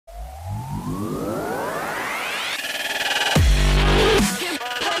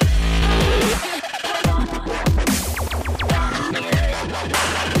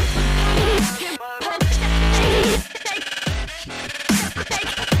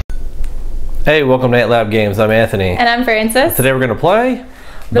Hey, welcome to Ant Lab Games. I'm Anthony. And I'm Francis. Today we're going to play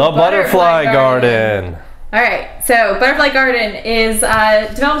The Butterfly Garden. Alright, so Butterfly Garden is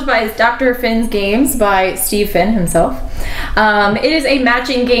developed by Dr. Finn's Games by Steve Finn himself. It is a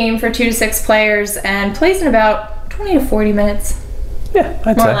matching game for 2 to 6 players and plays in about 20 to 40 minutes. Yeah,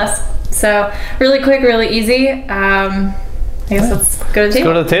 I'd more say. or less. So really quick, really easy. I guess let's go to the table. Let's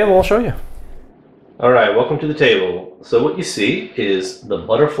go to the table, I'll show you. Alright, welcome to the table. So what you see is the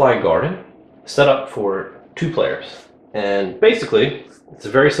Butterfly Garden set up for 2 players. And basically, it's a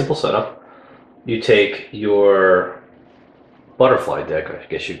very simple setup. You take your butterfly deck, I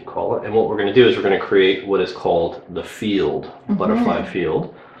guess you could call it, and what we're going to do is we're going to create what is called the field, butterfly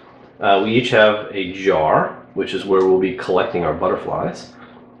field. We each have a jar, which is where we'll be collecting our butterflies.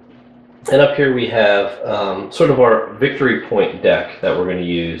 And up here we have sort of our victory point deck that we're going to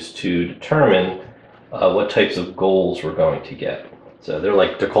use to determine what types of goals we're going to get. So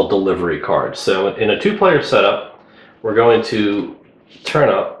they're called delivery cards. So in a 2-player setup, we're going to turn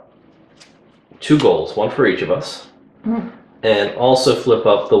up 2 goals, one for each of us, and also flip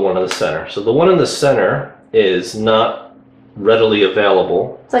up the one in the center. So the one in the center is not readily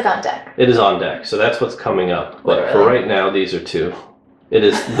available. It's like on deck. It is on deck, so that's what's coming up. But Literally. for right now, these are 2. It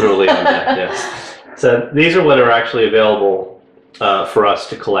is literally on deck, yes. So these are what are actually available for us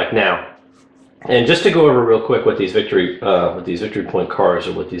to collect now. And just to go over real quick what these victory point cards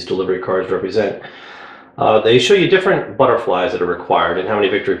or what these delivery cards represent. They show you different butterflies that are required and how many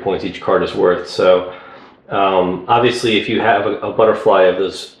victory points each card is worth. So obviously if you have a butterfly of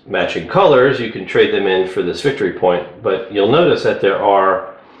those matching colors, you can trade them in for this victory point. But you'll notice that there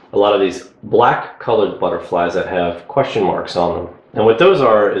are a lot of these black colored butterflies that have question marks on them. And what those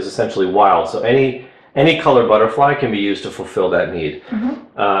are is essentially wild. So any colored butterfly can be used to fulfill that need.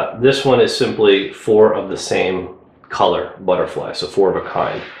 This one is simply 4 of the same color butterfly, so 4 of a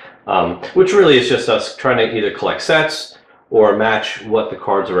kind. Which really is just us trying to either collect sets or match what the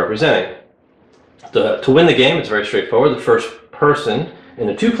cards are representing. To win the game, it's very straightforward. The first person in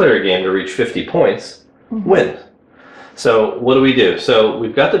a 2-player game to reach 50 points wins. So what do? So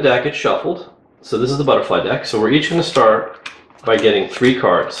we've got the deck, it's shuffled. So this is the butterfly deck. So we're each going to start by getting 3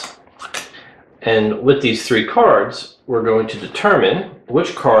 cards. And with these 3 cards, we're going to determine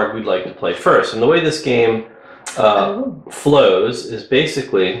which card we'd like to play first. And the way this game flows is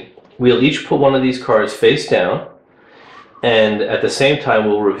basically we'll each put one of these cards face down, and at the same time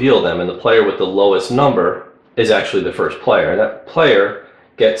we'll reveal them, and the player with the lowest number is actually the first player, and that player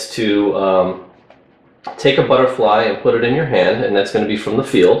gets to take a butterfly and put it in your hand, and that's going to be from the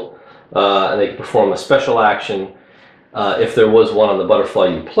field, and they can perform a special action if there was one on the butterfly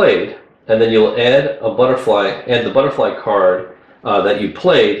you played, and then you'll add the butterfly card that you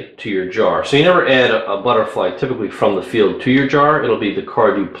played to your jar. So you never add a butterfly typically from the field to your jar. It'll be the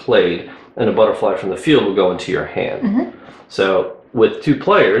card you played, and a butterfly from the field will go into your hand. So with 2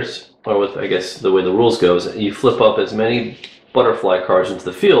 players, or with, I guess, the way the rules goes, you flip up as many butterfly cards into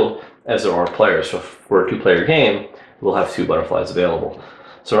the field as there are players. So for a 2-player game, we'll have 2 butterflies available.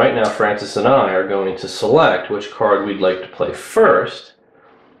 So right now, Francis and I are going to select which card we'd like to play first,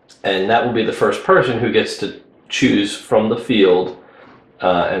 and that will be the first person who gets to choose from the field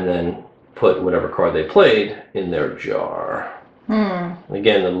and then put whatever card they played in their jar.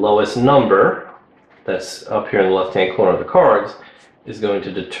 Again, the lowest number that's up here in the left-hand corner of the cards is going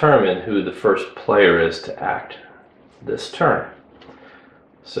to determine who the first player is to act this turn.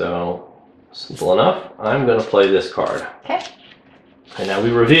 So, simple enough. I'm going to play this card. Okay. And now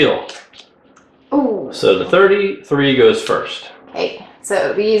we reveal. Ooh. So the 33 goes first. Okay.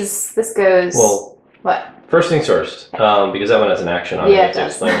 So this goes. Well, what? First things first, because that one has an action on it. Yeah, it to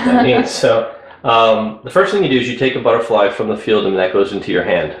does. explain what that means. So the first thing you do is you take a butterfly from the field and that goes into your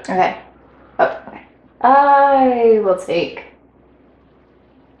hand. Okay. Oh, okay. I will take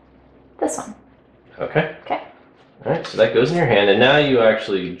this one. Okay. Okay. All right, so that goes in your hand, and now you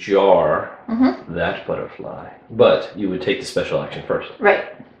actually jar that butterfly, but you would take the special action first. Right.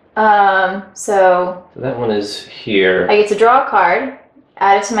 So that one is here. I get to draw a card,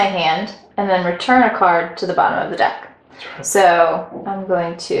 add it to my hand, and then return a card to the bottom of the deck. Right. So I'm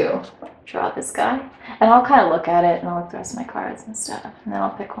going to draw this guy, and I'll kind of look at it, and I'll look at the rest of my cards and stuff, and then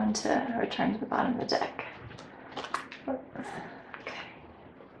I'll pick one to return to the bottom of the deck. Okay.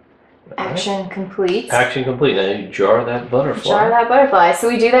 Action complete. Action complete. Now you jar that butterfly. Jar that butterfly. So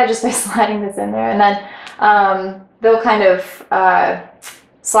we do that just by sliding this in there, and then they'll kind of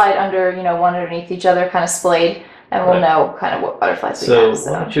slide under, one underneath each other, kind of splayed, and we'll know kind of what butterflies we have.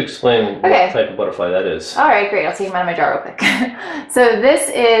 So why don't you explain what type of butterfly that is? All right, great. I'll take them out of my jar real quick. So this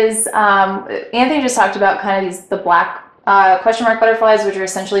is, Anthony just talked about kind of the black question mark butterflies, which are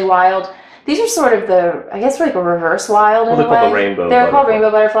essentially wild. These are sort of I guess like a reverse wild in Well, a they're called way. the rainbow They're called butterfly.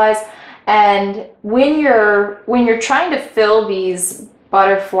 rainbow butterflies. And when you're trying to fill these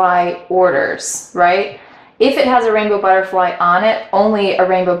butterfly orders, right? If it has a rainbow butterfly on it, only a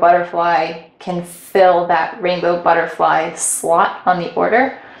rainbow butterfly can fill that rainbow butterfly slot on the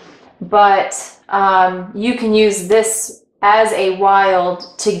order. But you can use this as a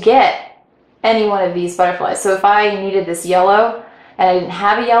wild to get any one of these butterflies. So if I needed this yellow and I didn't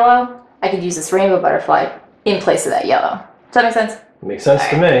have a yellow, I could use this rainbow butterfly in place of that yellow. Does that make sense? Makes sense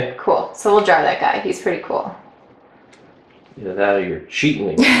to me. Cool. So we'll draw that guy. He's pretty cool. Either that or you're cheating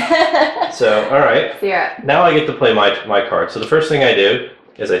me. So, all right. So you're up. Now I get to play my card. So the first thing I do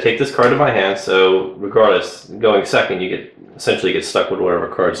is I take this card in my hand. So regardless, going second, you essentially get stuck with whatever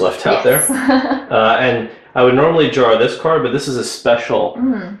card's left out there. And I would normally draw this card, but this is a special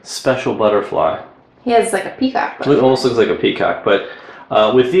butterfly. He has like a peacock. It almost looks like a peacock, but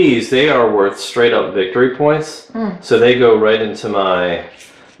with these, they are worth straight up victory points. So they go right into my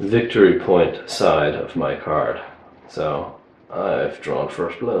victory point side of my card. So I've drawn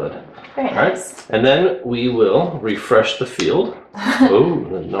first blood. Very All right, nice. and then we will refresh the field. Oh,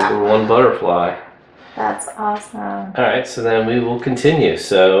 the number 1 butterfly. That's awesome. All right, so then we will continue.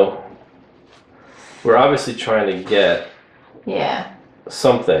 So we're obviously trying to get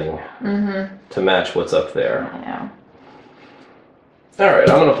something to match what's up there. I know. All right,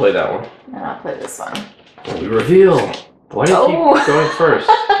 I'm going to play that one. And I'll play this one. We reveal. Why do you keep going first?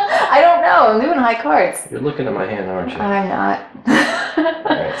 I don't know. I'm doing high cards. You're looking at my hand, aren't you? I'm not.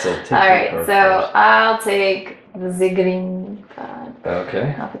 All right, so take All your right, card so first. I'll take the green card.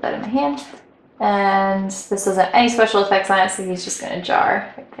 Okay. I'll put that in my hand. And this doesn't have any special effects on it, so he's just going to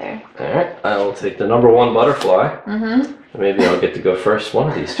jar right there. All right, I will take the number 1 butterfly. Maybe I'll get to go first one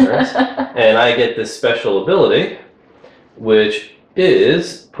of these turns. And I get this special ability, which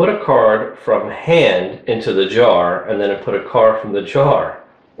is put a card from hand into the jar, and then put a card from the jar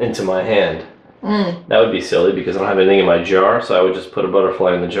into my hand. That would be silly because I don't have anything in my jar, so I would just put a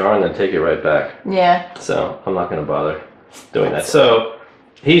butterfly in the jar and then take it right back. Yeah. So I'm not going to bother doing that. So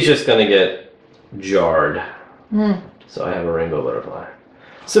he's just going to get jarred. So I have a rainbow butterfly.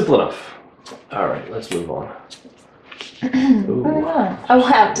 Simple enough. All right, let's move on. Ooh. Moving on. Oh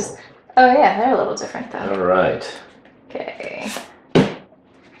wow, oh yeah, they're a little different though. All right. Okay.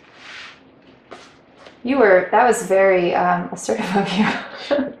 That was very assertive of you.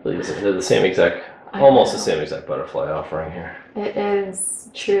 They're the same exact, almost the same exact butterfly offering here. It is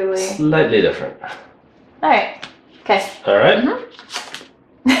truly. Slightly different. Alright. Okay. All right.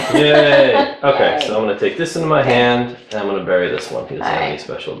 Yay. Okay, so I'm going to take this into my hand, and I'm going to bury this one. He doesn't have any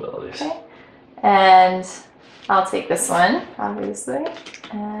special abilities. Okay. And I'll take this one, obviously.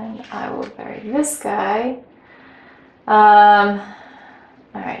 And I will bury this guy.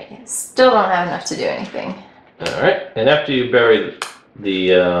 Alright, still don't have enough to do anything. All right, and after you bury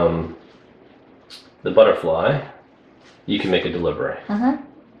the butterfly, you can make a delivery.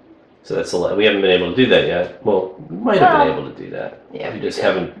 So that's a lot. We haven't been able to do that yet. Well, we might have been able to do that. Yeah, we just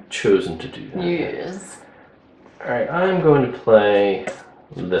haven't chosen to do that. Yes. All right, I'm going to play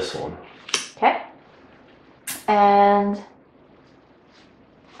this one. Okay. And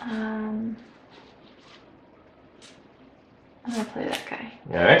I'm gonna play that guy.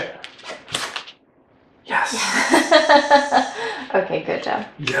 All right. Yes. Okay, good job.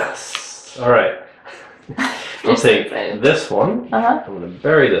 Yes. All right. I'll You're so take excited. this one. I'm going to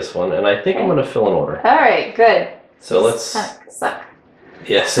bury this one, and I think I'm going to fill an order. All right, good. So let's. Suck.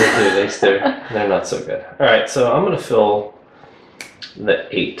 Yes, they do. They're not so good. All right, so I'm going to fill the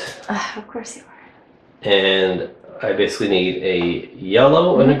 8. Of course you are. And I basically need a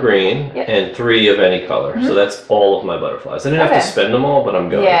yellow and a green and 3 of any color. So that's all of my butterflies. I didn't have to spend them all, but I'm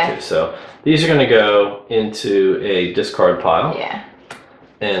going to. So these are going to go into a discard pile. Yeah.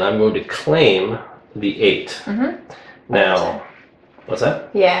 And I'm going to claim the 8. Now, what's that?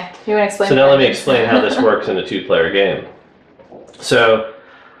 Yeah. You want to explain? So now let me explain how this works in a 2-player game. So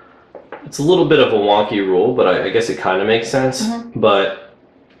it's a little bit of a wonky rule, but I guess it kind of makes sense. But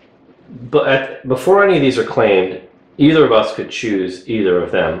before any of these are claimed, either of us could choose either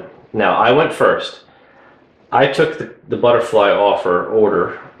of them. Now, I went first. I took the butterfly offer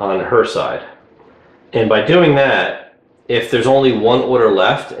order on her side. And by doing that, if there's only one order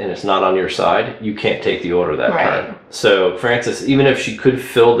left and it's not on your side, you can't take the order that turn. So Frances, even if she could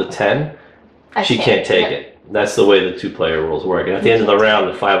fill the 10, she can't take it. That's the way the 2-player rules work. And at the end of the round,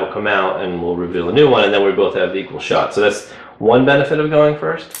 the 5 will come out and we'll reveal a new one, and then we both have equal shots. So that's one benefit of going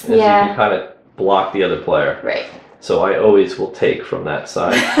first, is you can kind of block the other player. Right. So I always will take from that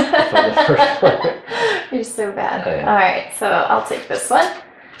side if I'm the first player. You're so bad. I am. All right, so I'll take this one.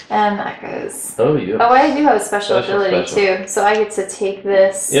 And that goes. Oh, you have Oh, I do have a special Special, ability special. too. So I get to take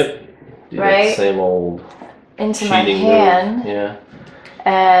this Yep. Do that Right? same old into my cheating hand, move. Yeah.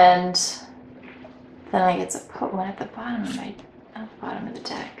 and then I get to put one at the bottom of the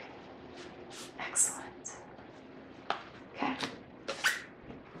deck. Excellent. Okay.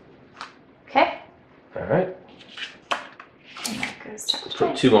 Okay. All right. And that goes to Let's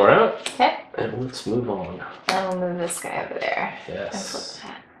put 2 more out. Okay. And let's move on. And we'll move this guy over there. Yes.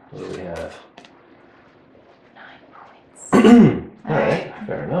 And flip What do we have? that. 9 points. All right.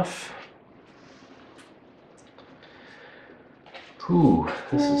 Fair enough. Ooh,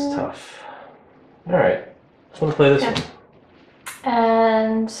 this is tough. All right. I want to play this Okay. one.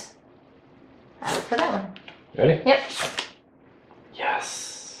 And I will put that one. Ready? Yep.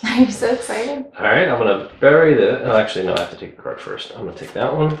 Yes. Are you so excited? All right. I'm going to bury the. Oh, actually, no. I have to take a card first. I'm going to take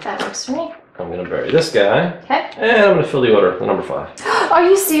that one. That works for me. I'm going to bury this guy. Okay. And I'm going to fill the order with number 5. Are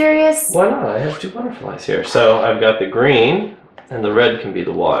you serious? Why not? I have 2 butterflies here. So I've got the green, and the red can be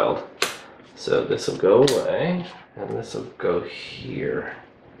the wild. So this will go away, and this will go here.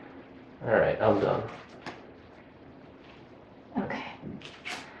 All right, I'm done. Okay.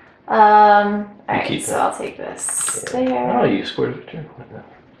 All right, keep so it. I'll take this Yeah. there. Oh, you scored a victory.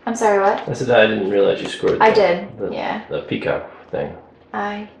 I'm sorry, what? I said I didn't realize you scored. I the- did, The, yeah. The peacock thing.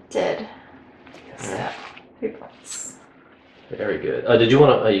 I did. Yes. So, 3 points. Very good. Did you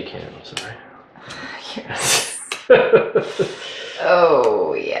want to? Oh, you can. I'm sorry.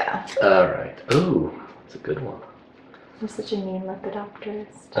 Oh, yeah. All right. Ooh, that's a good one. I'm such a mean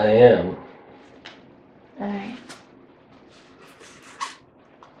lepidopterist. I am. Alright.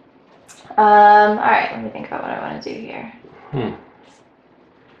 Alright, let me think about what I want to do here. What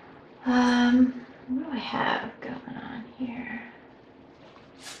do I have going on here?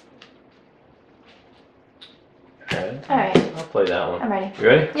 All right. Alright, I'll play that one. I'm ready. You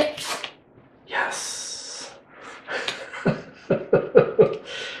ready? Yep. Yes.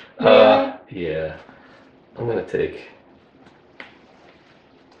 Really? Yeah. I'm gonna take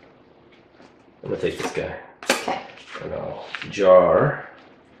this guy, Okay. and I'll jar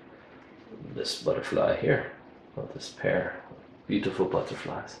this butterfly here. Well, this pair of beautiful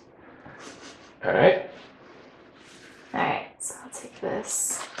butterflies. All right. Alright, so I'll take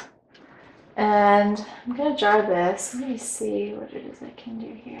this. And I'm gonna jar this. Let me see what it is I can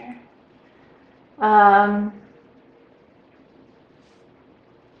do here.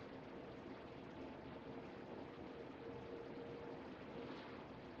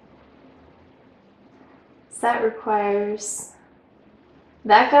 So that requires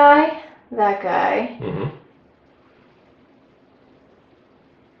that guy, Mm-hmm.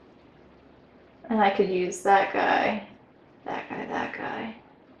 and I could use that guy, that guy.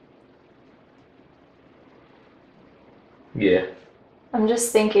 Yeah. I'm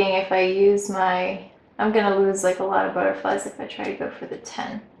just thinking if I use my, I'm gonna lose like a lot of butterflies if I try to go for the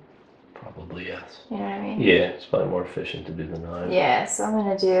 10. Probably yes. You know what I mean? Yeah, it's probably more efficient to do the 9. Yeah, so I'm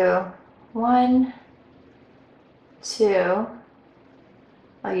gonna do 1, 2.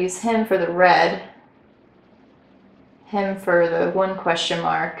 I'll use him for the red, him for the 1 question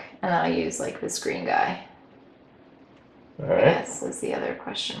mark, and then I'll use like this green guy. All right. Yes, is the other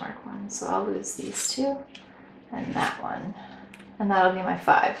question mark one. So I'll lose these 2 and that one. And that'll be my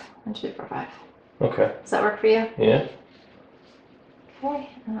 5. 1, 2, 3, 4, 5. Okay. Does that work for you? Yeah. Okay,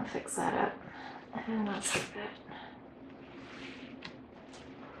 and I'll fix that up. And I'll save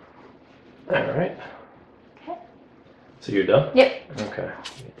that. All right. Okay. So you're done? Yep. Okay.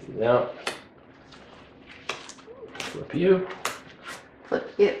 Get these out. Flip you.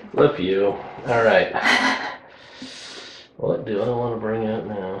 Flip you. Flip you. All right. What do I want to bring out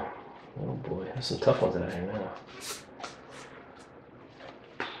now? Oh boy, there's some tough ones out here now.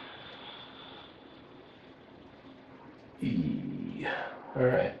 All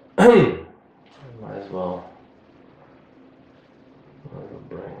right. Might as well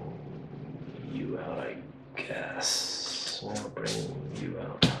bring you out, I guess. I'll bring you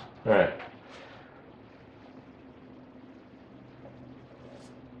out. All right.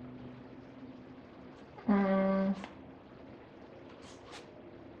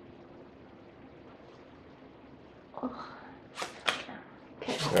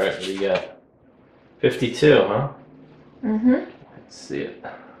 Okay. All right, what do you got? 52, huh? Mm-hmm. Let's see it.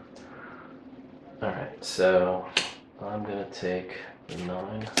 All right, so I'm gonna take the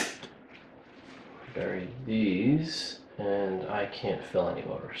 9, bury these, and I can't fill any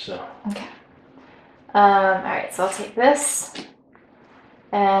water, so. Okay. Alright, so I'll take this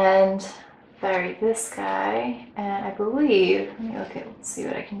and bury this guy, and I believe, let me look at, let's see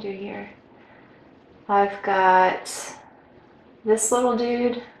what I can do here. I've got this little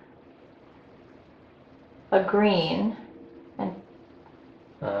dude a green, and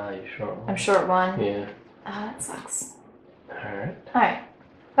You short one? I'm short one. Yeah. That sucks. Alright. Alright.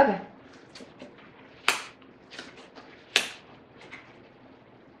 Okay.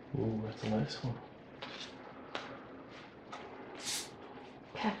 Ooh, that's a nice one.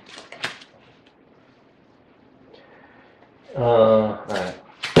 Okay. Alright.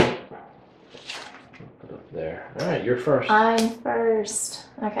 Put up there. Alright, you're first. I'm first.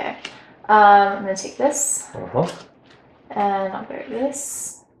 Okay. I'm gonna take this. And I'll bury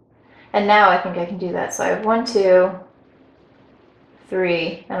this. And now I think I can do that. So I have 1, 2,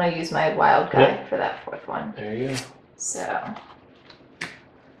 3, and I'll use my wild guy for that 4th one. There you go. So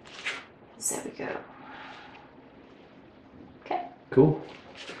there we go. Okay. Cool.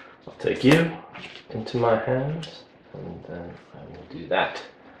 I'll take you into my hands, and then I will do that.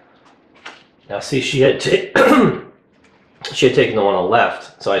 Now see, she had taken the one on the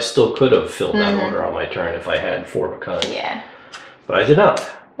left, so I still could have filled that order on my turn if I had 4 of a kind. Yeah. But I did not.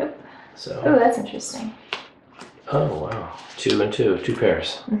 Nope. So. Oh, that's interesting. Oh wow, 2 and 2, 2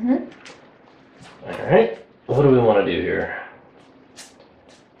 pairs. Mm-hmm. All right. What do we want to do here?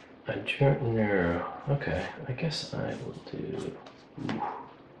 No. Okay. I guess I will do.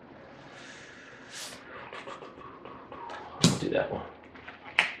 I'll do that one.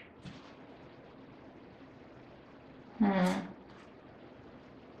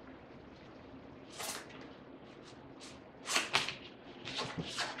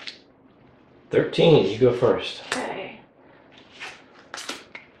 13, you go first. Okay.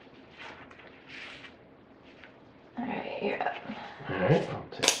 Alright, you're up. Alright, I'll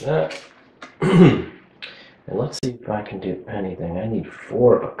take that. And let's see if I can do anything. I need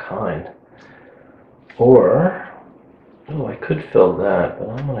 4 of a kind. Or, oh, I could fill that, but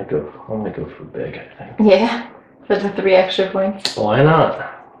I'm gonna go for big, I think. Yeah, for the 3 extra points. Why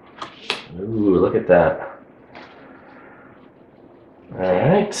not? Ooh, look at that.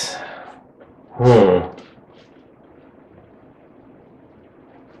 Alright.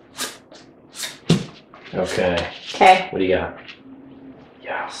 Okay. Okay. What do you got?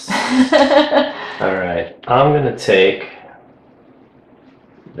 Yes. Alright. I'm gonna take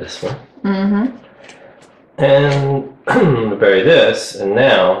this one. Mm-hmm. And I'm gonna bury this, and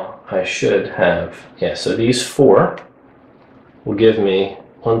now I should have, yeah, so these 4 will give me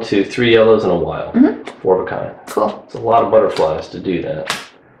 1, 2, 3 yellows and a wild. 4 of a kind. Cool. It's a lot of butterflies to do that.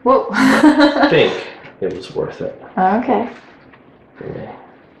 Whoa. I think it was worth it Okay. for me.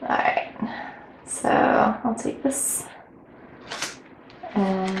 Alright. So I'll take this.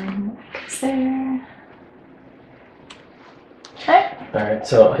 And that goes there. Okay. Alright,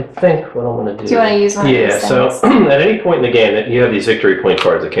 so I think what I'm going to do... Do you want to use one of Yeah, these so things? at any point in the game that you have these victory point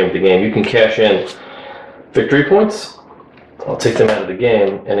cards that came with the game, you can cash in victory points. I'll take them out of the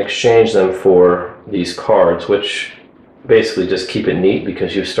game and exchange them for these cards, which basically just keep it neat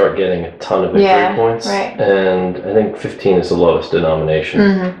because you start getting a ton of victory points. Right. And I think 15 is the lowest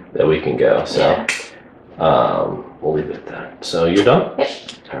denomination that we can go. So we'll leave it at that. So you're done? Yep.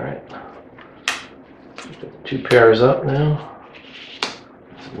 Alright. 2 pairs up now.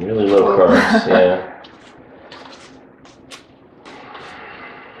 Some really low cards, yeah.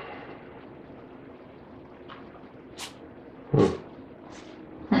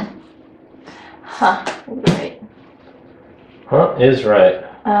 Huh. Right. Huh, is right.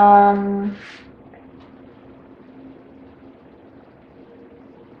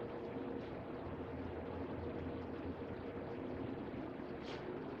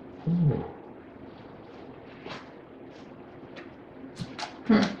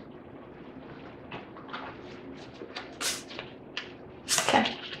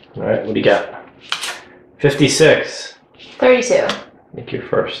 Okay. Alright, what do you got? 56. 32. I think you're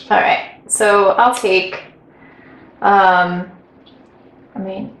first. Alright. So I'll take I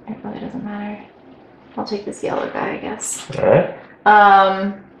mean, it really doesn't matter. I'll take this yellow guy, I guess. Alright.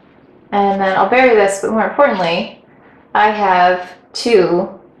 And then I'll bury this, but more importantly, I have 2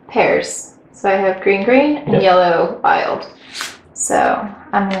 pairs. So I have green green and yellow wild. So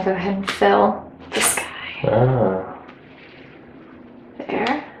I'm gonna go ahead and fill this guy.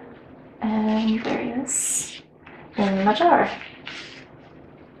 There. And bury this in my jar.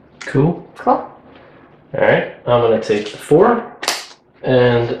 Cool. Cool. Alright, I'm going to take 4,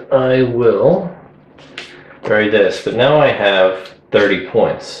 and I will bury this, but now I have 30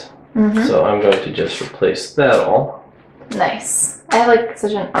 points. So I'm going to just replace that all. Nice. I have like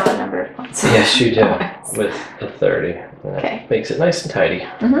such an odd number of points. Yes, you do, with a 30. That Okay. makes it nice and tidy.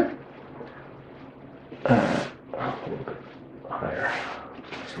 Mm-hmm. A little bit higher.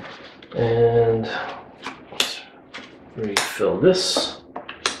 And refill this.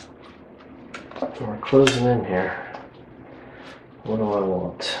 We're closing in here. What do I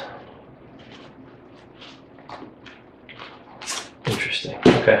want? Interesting.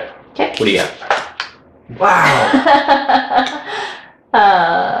 Okay. Okay. What do you got? Wow.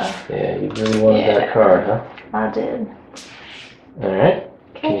 Yeah, you really wanted that card, huh? I did. All right.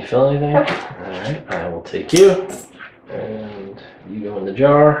 Can you fill anything? Nope. All right. I will take you, and you go in the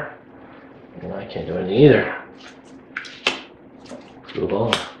jar, and I can't do anything either. Move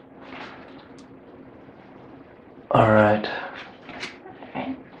on. All right.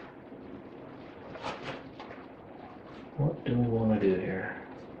 Alright. What do we want to do here?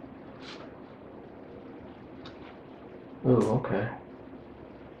 Ooh, okay.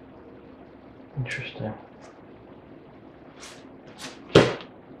 Interesting.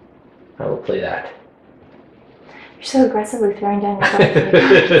 I will play that. You're so aggressively throwing down your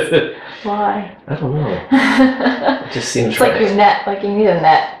cards. Why? I don't know. It just seems It's right. like your net, like you need a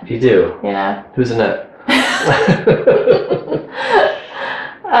net, You do. you know? Who's a net?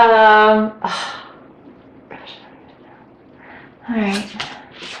 Oh, gosh. Alright.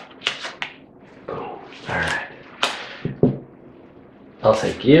 Boom. Alright. I'll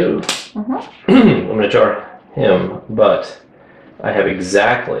take you. Mhm. I'm going to jar him, but I have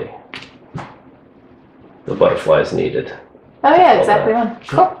exactly the butterflies needed. Oh yeah, exactly one.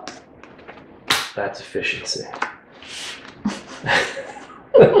 Cool. That's efficiency.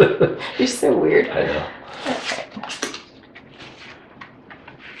 You're so weird. I know.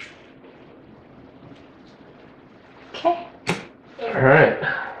 Okay. Alright.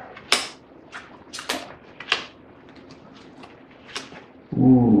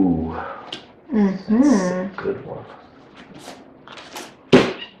 Ooh. Mm-hmm. Good one.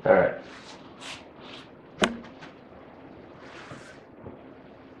 Alright.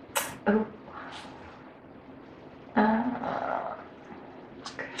 Oh.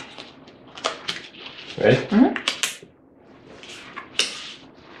 Ready? Mm-hmm.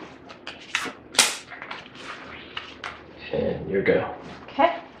 And your go.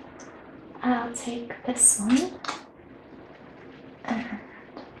 Okay. I'll take this one.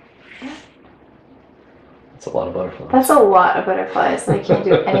 That's a lot of butterflies. That's a lot of butterflies that I can't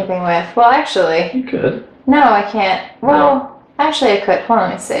do anything with. Well, actually, You could. no, I can't. Well, actually, I could. Hold on,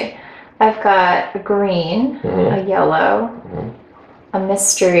 let me see. I've got a green, Mhm. a yellow, Mhm. a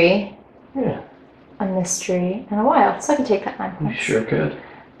mystery, Yeah, a mystery, and a wild. So I can take that 9 you points. sure could.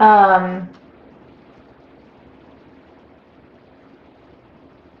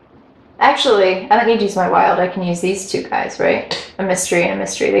 Actually, I don't need to use my wild. I can use these two guys, right? A mystery and a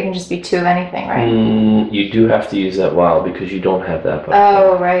mystery. They can just be two of anything, right? You do have to use that wild because you don't have that butterfly.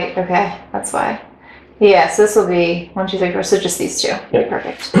 Oh, right. Okay. That's why. Yeah, so this will be 1, 2, 3, 4. So just these two. Yep.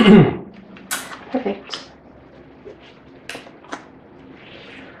 Perfect. Perfect.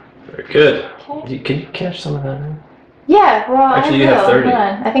 Very good. Okay. Can you catch some of that in? Yeah, well, Actually, I you have will. 30. Hold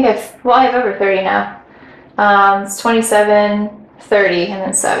on. I think I have over 30 now. It's 27, 30, and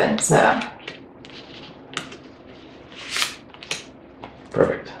then 7, so.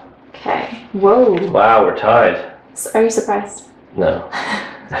 Perfect. Okay. Whoa. Wow, we're tied. So are you surprised? No,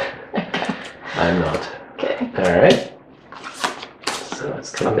 I'm not. Okay. All right. So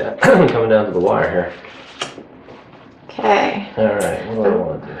it's coming down, coming down to the wire here. Okay. All right, what do I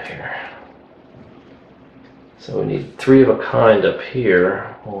want to do here? So we need 3 of a kind up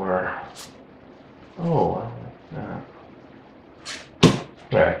here, or oh, I like that.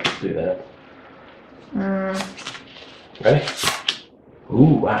 All right, let's do that. Ready?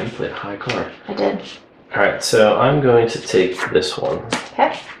 Ooh, wow, you played a high card. I did. All right, so I'm going to take this one,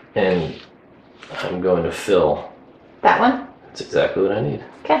 Okay. and I'm going to fill. That one. That's exactly what I need.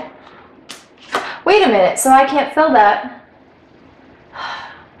 Okay. Wait a minute. So I can't fill that.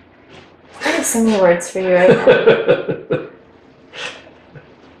 I have so many words for you right now.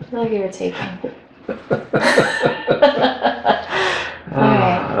 I feel like irritating.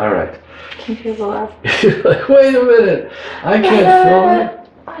 All right. Can you feel the love? You're like, wait a minute, I can't fill it.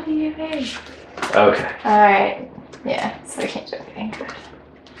 What do you mean? Okay. Alright. Yeah, so I can't do anything.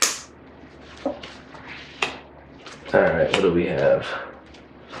 All right, what do we have?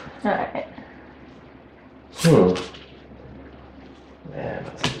 Alright. Man,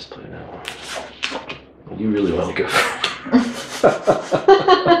 let's just play that one. You really want to go.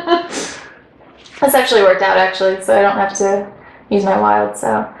 This actually worked out, actually, so I don't have to use my wild,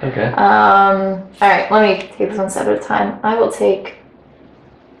 so. Okay. Alright, let me take this one step at a time. I will take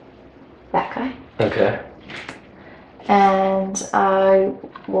that guy. Okay. And I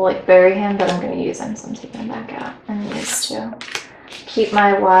will like bury him, but I'm going to use him, so I'm taking him back out. And these two. Keep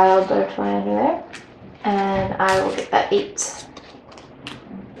my wild butterfly under there. And I will get that 8.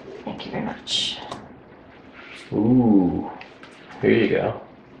 Thank you very much. Ooh. Here you go.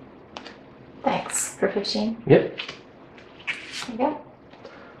 Thanks for 15. Yep. There you go.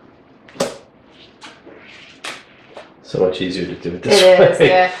 So much easier to do it this It way. is,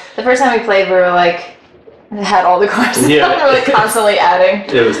 yeah. The first time we played, we were like, it had all the cards. Yeah. We were like constantly adding.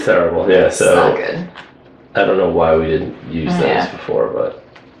 It was terrible, yeah. It's not So good. I don't know why we didn't use those Yeah. before, but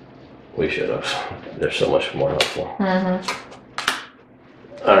we should have. They're so much more helpful.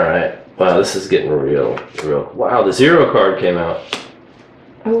 Mm-hmm. All right. Wow, this is getting real. Wow, the 0 card came out.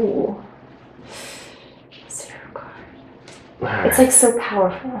 Ooh. 0 card. All right. It's like so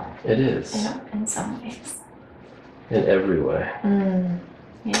powerful. It is In some ways. in every way.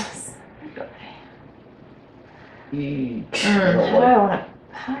 Yes. Eek. How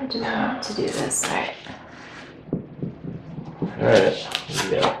do I want to do this? Alright. All right.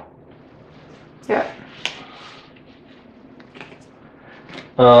 Here we go. Yep.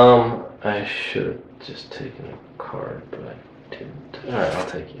 I should have just taken a card, but I didn't. All right, I'll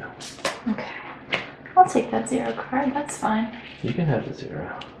take you. Okay. I'll take that 0 card. That's fine. You can have the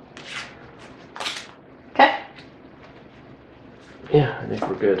 0. Okay. Yeah, I think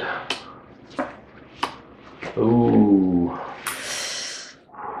we're good. Ooh.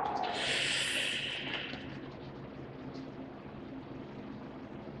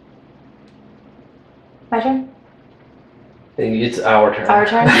 My turn? It's our turn. Our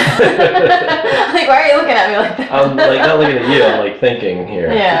turn? Like, why are you looking at me like that? I'm like not looking at you. I'm like thinking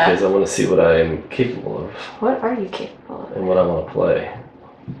here Yeah. because I want to see what I am capable of What are you capable of? and what I want to play.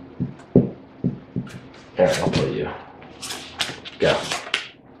 All right, I'll play you. Go.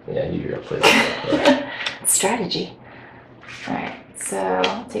 Yeah, you're gonna play that. Strategy. Alright, so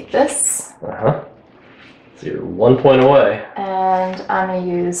I'll take this. Uh-huh. So you're 1 point away. And I'm going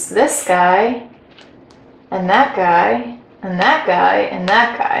to use this guy, and that guy, and that guy, and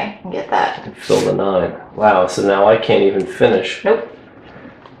that guy, and get that. And fill the 9. Wow, so now I can't even finish. Nope.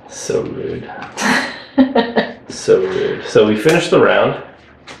 So rude. So rude. So we finished the round,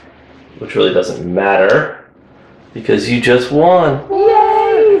 which really doesn't matter because you just won.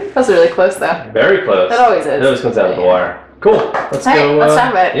 Yay! That was really close, though. Very close. That always is. It always comes down to the wire. Cool. Let's All right, go. let's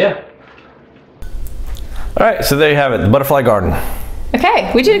talk about it. Yeah. All right, so there you have it, the butterfly garden.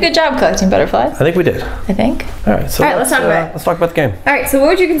 Okay, we did a good job collecting butterflies, I think we did. I think. All right, so All right, let's talk about it. let's talk about the game. All right, so what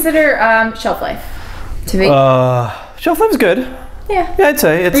would you consider shelf life to be? Shelf life is good. Yeah. Yeah, I'd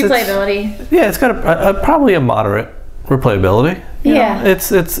say it's Replayability. yeah, it's got a probably a moderate replayability. You Yeah. know,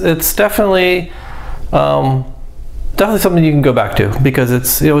 it's definitely definitely something you can go back to because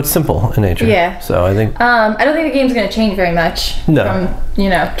it's it's simple in nature. Yeah. So I think I don't think the game's going to change very much No.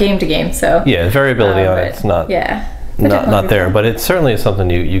 from game to game. So yeah, variability on but it's not yeah, not there, but it certainly is something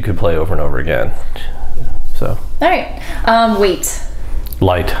you could play over and over again. So All right, weight.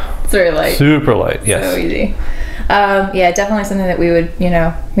 light, It's very light. super light. Yes. So easy. Yeah, definitely something that we would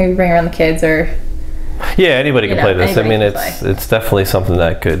maybe bring around the kids or. Yeah, anybody can play this. I anybody mean, can it's definitely something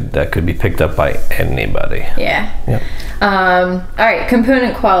that could be picked up by anybody. Yeah. Yep. All right,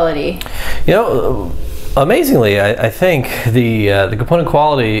 component quality. You know, amazingly, I think the component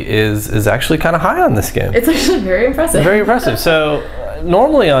quality is actually kind of high on this game. It's actually very impressive. Very impressive. So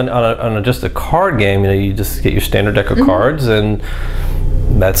normally on just a card game, you just get your standard deck of cards and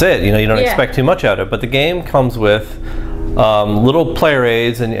that's it. You don't expect too much out of it. But the game comes with little player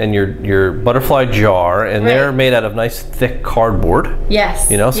aids and your butterfly jar, and they're made out of nice thick cardboard. Yes.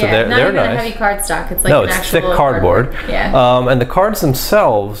 So not they're even nice. a heavy cardstock. It's like No, an it's actual thick cardboard. Yeah. And the cards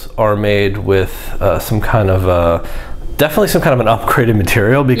themselves are made with some kind of definitely some kind of an upgraded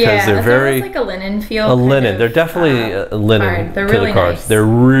material because they're very like a linen feel. a linen. They're definitely linen They're to really the cards. nice. They're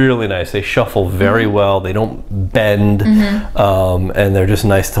really nice. They shuffle very well. They don't bend, and they're just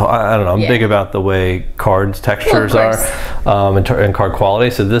nice to. I don't know. I'm big about the way cards textures are, and card quality.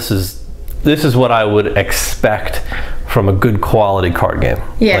 So this is what I would expect from a good quality card game.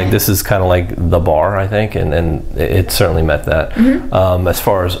 Yeah. Like this is kind of like the bar, I think, and it certainly met that. As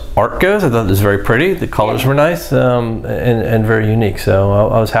far as art goes, I thought it was very pretty. The colors were nice and very unique. So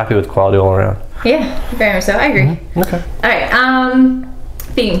I was happy with quality all around. Yeah, very much so. I agree. Okay. All right.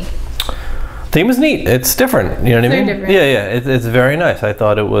 Theme. Theme is neat. It's different. You know what I mean? Very different. Yeah. It's very nice. I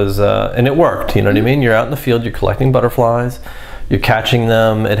thought it was, and it worked. You know what I mean? You're out in the field. You're collecting butterflies. You're catching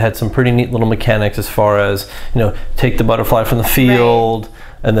them. It had some pretty neat little mechanics as far as take the butterfly from the field.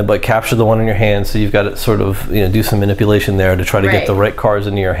 and then but capture the one in your hand. So you've got to sort of do some manipulation there to try to get the right cards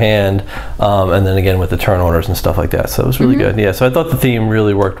into your hand, and then again with the turn orders and stuff like that. So it was really good. Yeah. So I thought the theme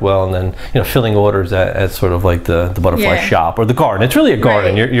really worked well, and then filling orders at sort of like the butterfly shop or the garden. It's really a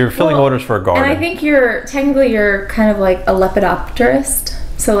garden. You're filling orders for a garden. And I think you're kind of like a lepidopterist.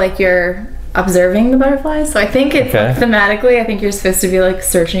 So like you're observing the butterflies. So I think it's thematically, I think you're supposed to be like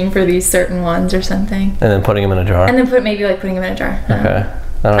searching for these certain ones or something. And then putting them in a jar. And then putting them in a jar. Okay.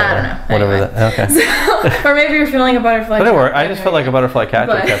 I don't know. Whatever anyway. that. Okay. So, or maybe you're feeling a butterfly. But it worked. I just felt like a butterfly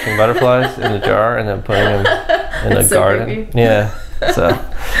catcher, catching butterflies in a jar and then putting them in a garden. Creepy. Yeah. So.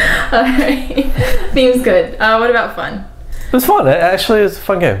 All right. Theme's good. What about fun? It was fun. Actually, it was a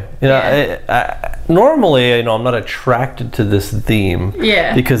fun game. Normally, I'm not attracted to this theme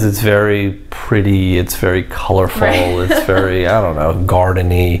because it's very pretty, it's very colorful, it's very, I don't know,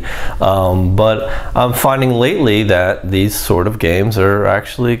 gardeny. But I'm finding lately that these sort of games are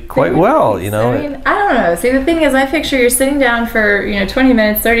actually quite well, I mean, I don't know. See, the thing is, I picture you're sitting down for, 20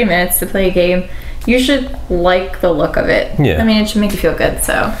 minutes, 30 minutes to play a game. You should like the look of it. Yeah. I mean, it should make you feel good.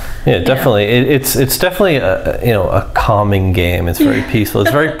 So. Yeah, definitely. It's definitely a calming game. It's very peaceful.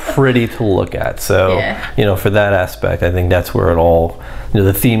 It's very pretty to look at. So for that aspect, I think that's where it all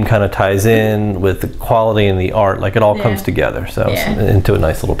the theme kind of ties in with the quality and the art. Like it all comes together. So it's into a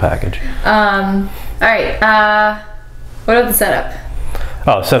nice little package. All right. What about the setup?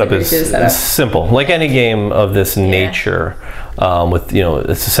 Oh, setup is simple. Like any game of this nature, with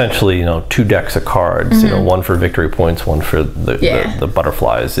it's essentially 2 decks of cards. One for victory points, one for the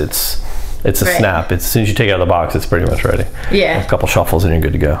butterflies. It's a snap. As soon as you take it out of the box, it's pretty much ready. Yeah. A couple shuffles and you're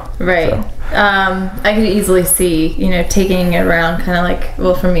good to go. Right. So. I could easily see taking it around, kind of like,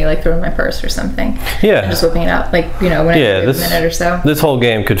 well, for me, like throwing my purse or something. Yeah. And just whipping it out, like when I a minute or so. This whole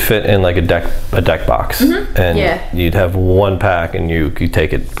game could fit in like a deck box, and you'd have 1 pack, and you could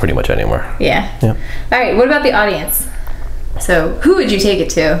take it pretty much anywhere. Yeah. All right. What about the audience? So, who would you take it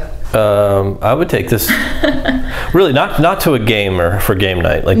to? I would take this really not to a gamer for game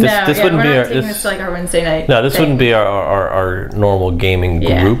night. Like this wouldn't be this like our Wednesday night. No, this wouldn't be our normal gaming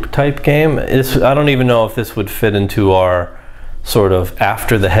group type game. I don't even know if this would fit into our sort of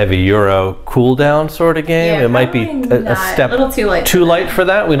after the heavy Euro cool down sort of game. It might be a step a little too light for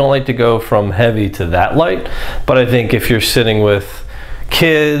that. We don't like to go from heavy to that light, but I think if you're sitting with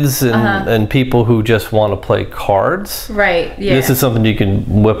kids and people who just want to play cards, this is something you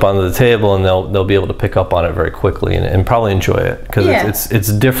can whip onto the table and they'll be able to pick up on it very quickly and probably enjoy it because it's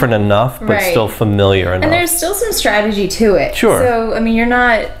different enough but still familiar enough. And there's still some strategy to it. Sure. So I mean, you're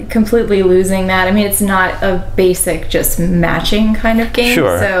not completely losing that. I mean, it's not a basic just matching kind of game.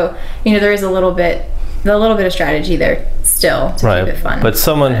 Sure. So there is a little bit of strategy there still to keep it fun. But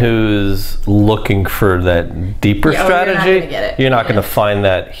someone who's looking for that deeper strategy, you're not going to find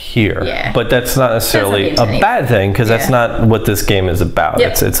that here. Yeah. But that's not necessarily a bad thing because that's not what this game is about.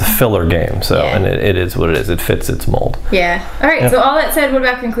 Yep. It's a filler game. So and it is what it is. It fits its mold. Yeah. All right. So all that said, what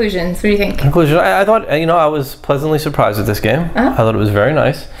about conclusions? What do you think? Conclusion. I thought I was pleasantly surprised with this game. I thought it was very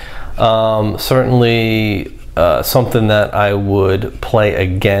nice. Certainly. Something that I would play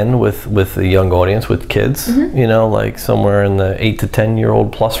again with a young audience, with kids, like somewhere in the 8 to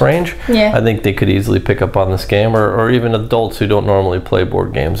 10-year-old plus range. Yeah. I think they could easily pick up on this game, or even adults who don't normally play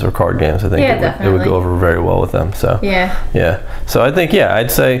board games or card games. I think it would go over very well with them. So So I think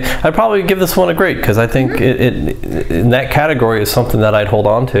I'd probably give this one a great because I think it in that category is something that I'd hold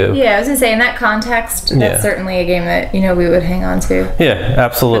on to. Yeah, I was gonna say in that context, that's certainly a game that we would hang on to. Yeah,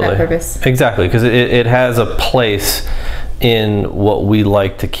 absolutely. For that purpose. Exactly, because it has a place in what we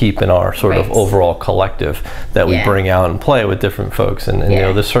like to keep in our sort of overall collective that we bring out and play with different folks, and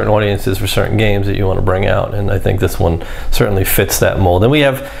there's certain audiences for certain games that you want to bring out, and I think this one certainly fits that mold. And we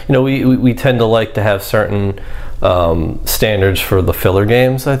have we tend to like to have certain standards for the filler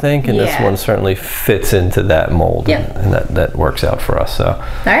games, I think, and this one certainly fits into that mold, and that works out for us. So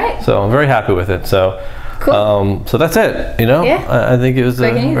all right, so I'm very happy with it. So cool. So that's it. I think it was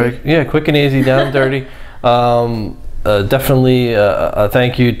quick and easy, down and dirty. Definitely a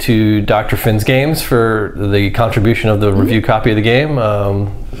thank you to Dr. Finn's Games for the contribution of the review copy of the game.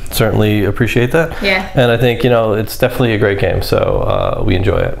 Certainly appreciate that. Yeah. And I think it's definitely a great game, so we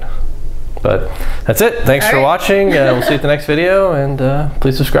enjoy it. But that's it. Thanks for watching. We'll see you at the next video, and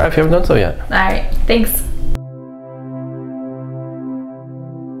please subscribe if you haven't done so yet. All right. Thanks.